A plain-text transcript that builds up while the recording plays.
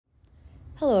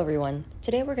Hello everyone,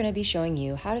 today we're going to be showing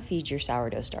you how to feed your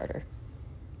sourdough starter.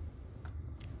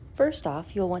 First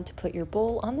off, you'll want to put your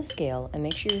bowl on the scale and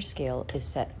make sure your scale is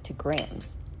set to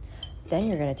grams. Then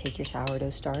you're going to take your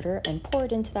sourdough starter and pour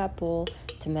it into that bowl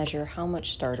to measure how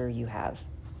much starter you have.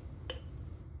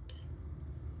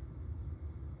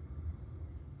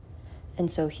 And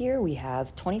so here we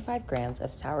have 25 grams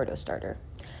of sourdough starter.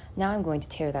 Now I'm going to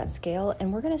tare that scale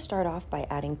and we're going to start off by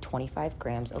adding 25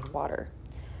 grams of water.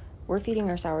 We're feeding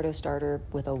our sourdough starter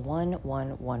with a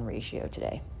 1-1-1 ratio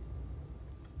today.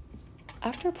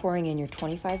 After pouring in your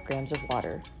 25 grams of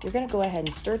water, you're going to go ahead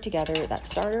and stir together that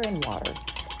starter and water,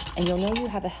 and you'll know you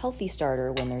have a healthy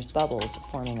starter when there's bubbles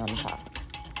forming on the top.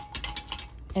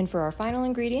 And for our final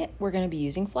ingredient, we're going to be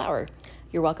using flour.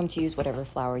 You're welcome to use whatever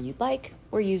flour you'd like.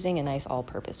 We're using a nice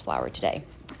all-purpose flour today.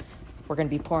 We're going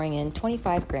to be pouring in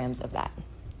 25 grams of that.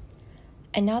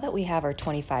 And now that we have our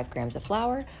 25 grams of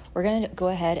flour, we're going to go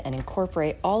ahead and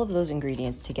incorporate all of those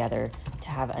ingredients together to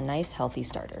have a nice healthy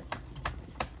starter.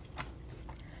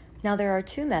 Now there are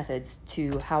two methods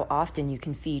to how often you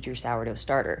can feed your sourdough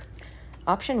starter.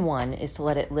 Option 1 is to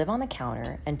let it live on the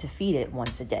counter and to feed it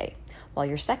once a day, while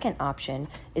your second option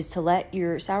is to let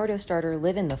your sourdough starter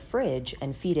live in the fridge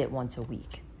and feed it once a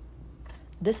week.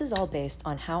 This is all based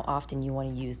on how often you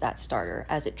want to use that starter,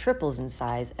 as it triples in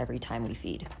size every time we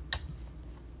feed.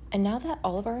 And now that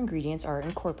all of our ingredients are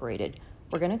incorporated,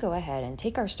 we're going to go ahead and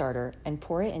take our starter and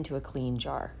pour it into a clean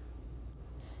jar.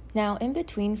 Now, in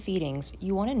between feedings,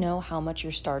 you want to know how much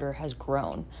your starter has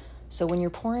grown. So when you're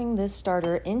pouring this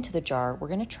starter into the jar, we're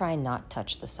going to try and not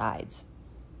touch the sides.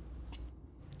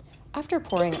 After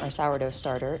pouring our sourdough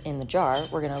starter in the jar,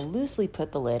 we're going to loosely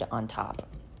put the lid on top.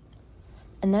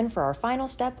 And then for our final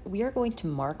step, we are going to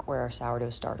mark where our sourdough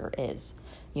starter is.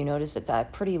 You notice it's at a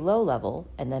pretty low level,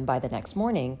 and then by the next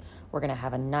morning, we're going to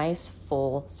have a nice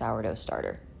full sourdough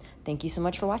starter. Thank you so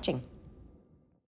much for watching.